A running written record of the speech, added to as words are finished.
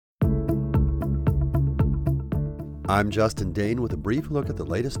I'm Justin Dane with a brief look at the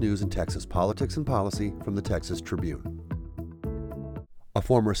latest news in Texas politics and policy from the Texas Tribune. A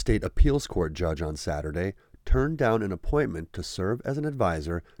former state appeals court judge on Saturday turned down an appointment to serve as an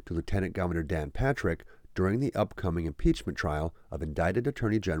advisor to Lieutenant Governor Dan Patrick during the upcoming impeachment trial of indicted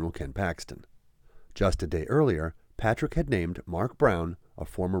Attorney General Ken Paxton. Just a day earlier, Patrick had named Mark Brown, a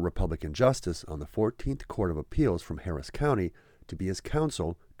former Republican justice on the 14th Court of Appeals from Harris County, to be his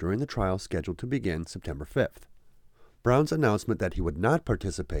counsel during the trial scheduled to begin September 5th. Brown's announcement that he would not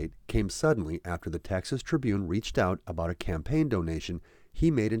participate came suddenly after the Texas Tribune reached out about a campaign donation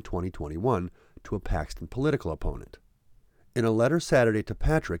he made in 2021 to a Paxton political opponent. In a letter Saturday to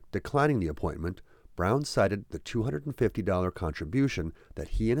Patrick declining the appointment, Brown cited the $250 contribution that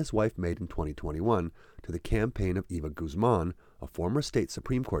he and his wife made in 2021 to the campaign of Eva Guzman, a former state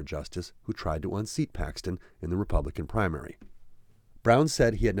Supreme Court justice who tried to unseat Paxton in the Republican primary. Brown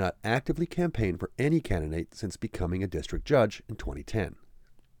said he had not actively campaigned for any candidate since becoming a district judge in 2010.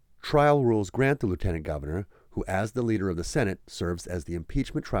 Trial rules grant the lieutenant governor, who as the leader of the Senate serves as the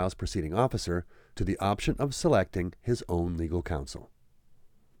impeachment trial's proceeding officer, to the option of selecting his own legal counsel.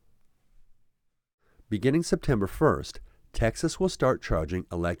 Beginning September 1st, Texas will start charging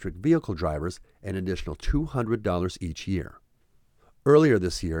electric vehicle drivers an additional $200 each year. Earlier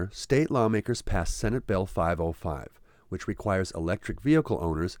this year, state lawmakers passed Senate Bill 505, which requires electric vehicle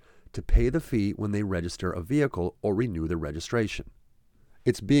owners to pay the fee when they register a vehicle or renew their registration.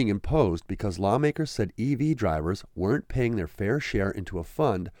 It's being imposed because lawmakers said EV drivers weren't paying their fair share into a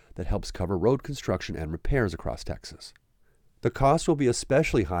fund that helps cover road construction and repairs across Texas. The cost will be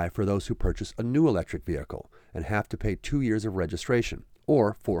especially high for those who purchase a new electric vehicle and have to pay 2 years of registration,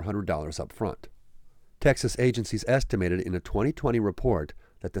 or $400 up front. Texas agencies estimated in a 2020 report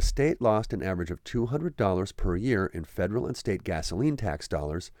that the state lost an average of $200 per year in federal and state gasoline tax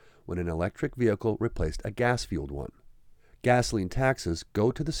dollars when an electric vehicle replaced a gas-fueled one. Gasoline taxes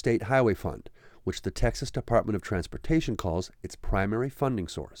go to the state highway fund, which the Texas Department of Transportation calls its primary funding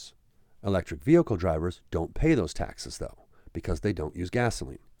source. Electric vehicle drivers don't pay those taxes, though, because they don't use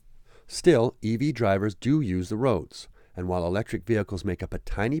gasoline. Still, EV drivers do use the roads, and while electric vehicles make up a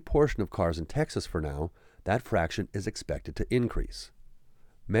tiny portion of cars in Texas for now, that fraction is expected to increase.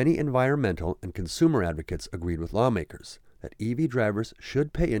 Many environmental and consumer advocates agreed with lawmakers that EV drivers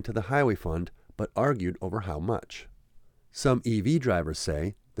should pay into the highway fund, but argued over how much. Some EV drivers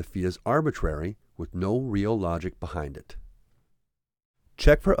say the fee is arbitrary with no real logic behind it.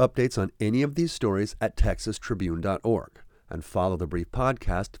 Check for updates on any of these stories at texastribune.org and follow the Brief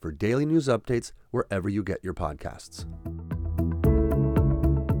Podcast for daily news updates wherever you get your podcasts.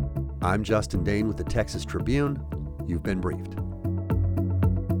 I'm Justin Dane with the Texas Tribune. You've been briefed.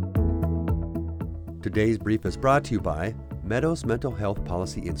 Today's brief is brought to you by Meadows Mental Health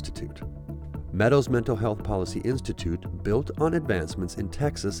Policy Institute. Meadows Mental Health Policy Institute built on advancements in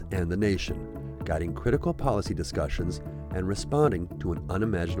Texas and the nation, guiding critical policy discussions and responding to an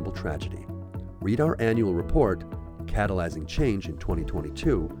unimaginable tragedy. Read our annual report, Catalyzing Change in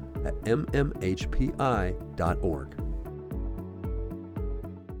 2022, at mmhpi.org.